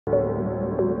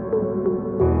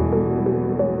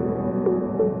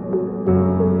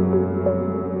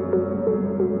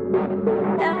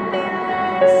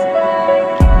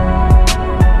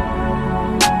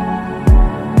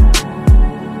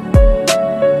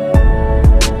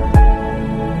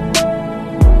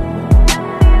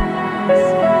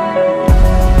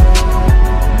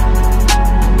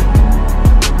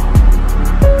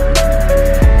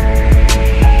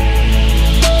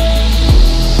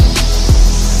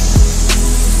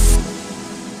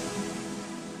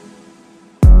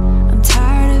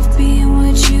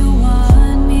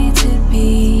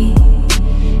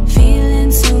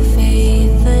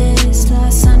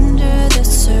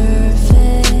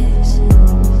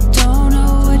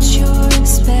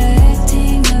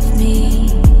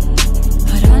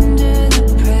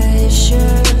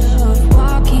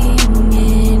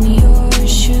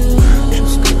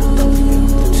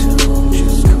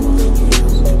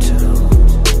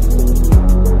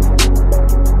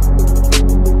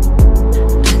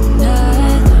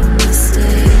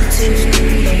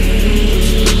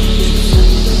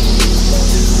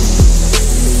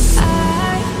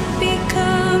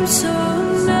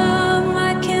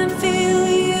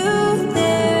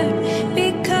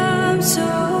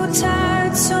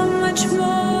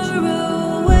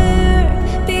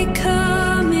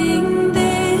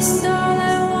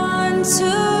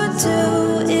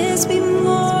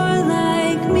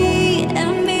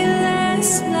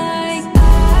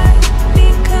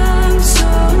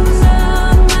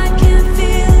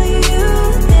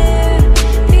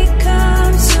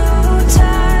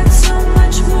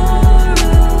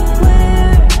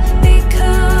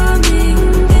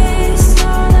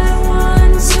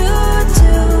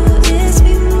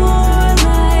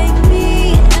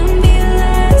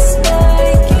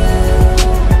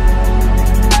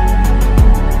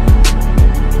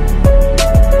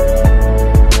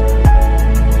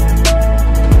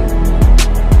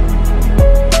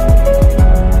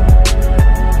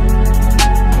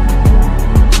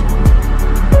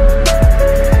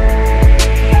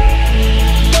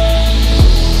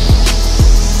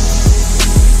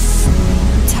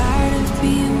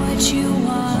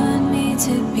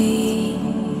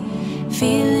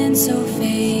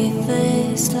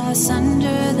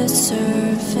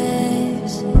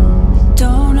surface.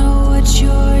 Don't know what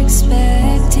you're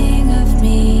expecting of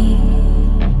me,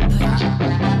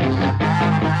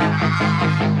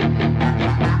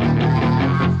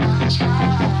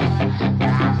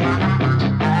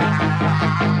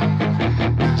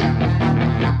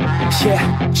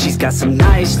 yeah, she's got some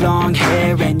nice long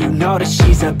hair, and you know that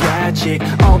she's a bad chick.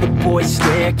 All the boys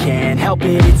stare, can't help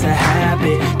it, it's a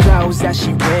habit. Clothes that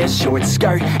she wears, short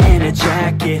skirt and a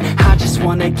jacket. I just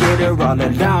wanna get her all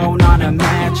alone on a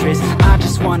mattress. I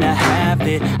just wanna have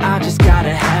it, I just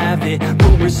gotta have it.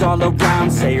 Rumors all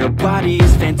around say her body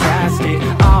is fantastic.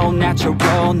 All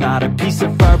natural, not a piece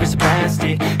of fur is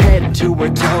plastic. Head to her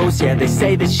toes, yeah, they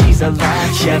say that she's a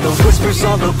latch. Yeah, the whispers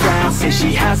all around say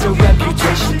she has a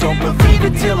reputation. Don't believe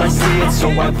it till I see it, so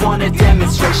I want a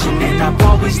demonstration. And I've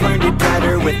always learned it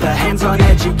better with a hands-on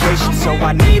education. So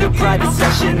I need a private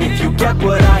session, if you get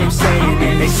what I am saying.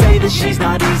 And they say that she's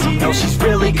not easy, no, she's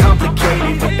really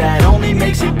complicated, but that only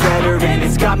makes it better, and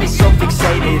it's got me so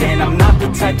fixated. And I'm not the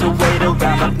type to wait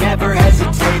around, I've never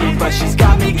hesitated, but she's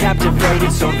got me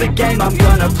captivated, so the game, I'm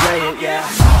gonna play it, yeah.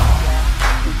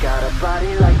 She got a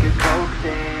body like a coke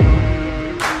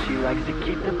thing, she likes to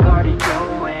keep the party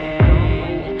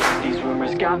going. These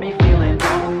rumors got me feeling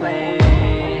lonely,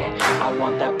 I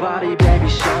want that body, baby,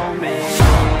 show me.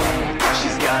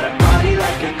 She's got a body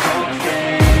like a coke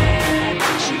thing,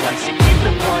 she likes to keep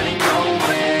the party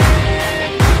going.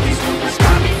 These rumors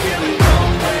got me feeling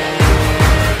lonely,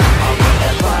 I want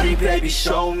that body, baby,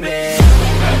 show me.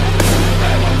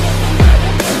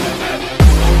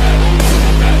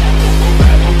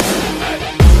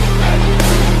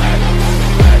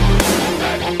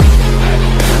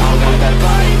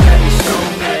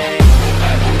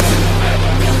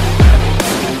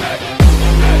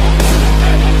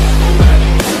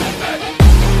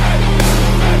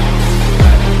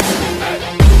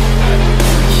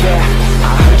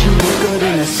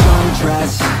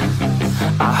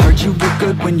 I heard you look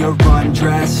good when you're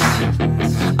undressed.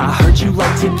 I heard you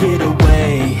like to get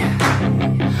away.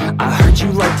 I heard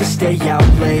you like to stay out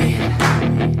late.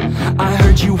 I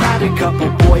heard you had a couple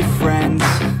boyfriends.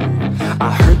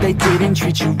 I heard they didn't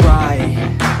treat you right.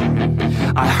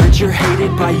 I heard you're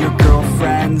hated by your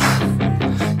girlfriends,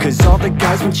 cause all the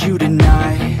guys want you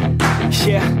tonight.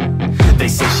 Yeah, they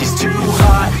say she's too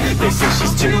hot, they say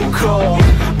she's too cold.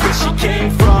 Where she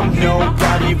came from,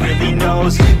 nobody really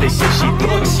knows. They say she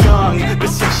looks young, but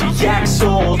say she acts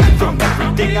old. From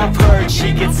everything I've heard,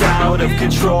 she gets out of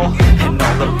control. And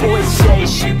all the boys say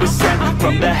she was sent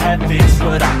from the heavens,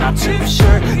 but I'm not too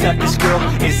sure that this girl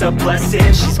is a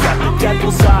blessing. She's got the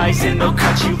devil's eyes and they'll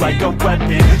cut you like a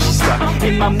weapon. She's stuck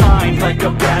in my mind like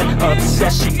a bad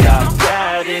obsession. Got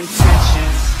bad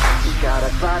intentions. She got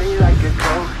a body like a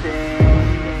coke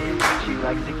thing, she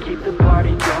likes to keep the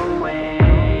party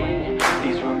going.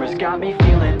 These rumors got me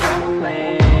feeling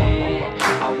lonely,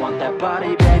 I want that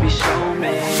body, baby, show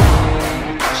me.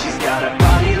 She's got a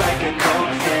body like a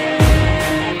coke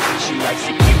thing, she likes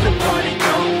to keep the party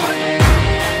going.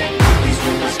 These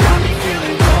rumors got me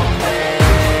feeling lonely,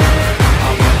 I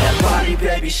want that body,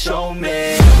 baby, show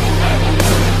me.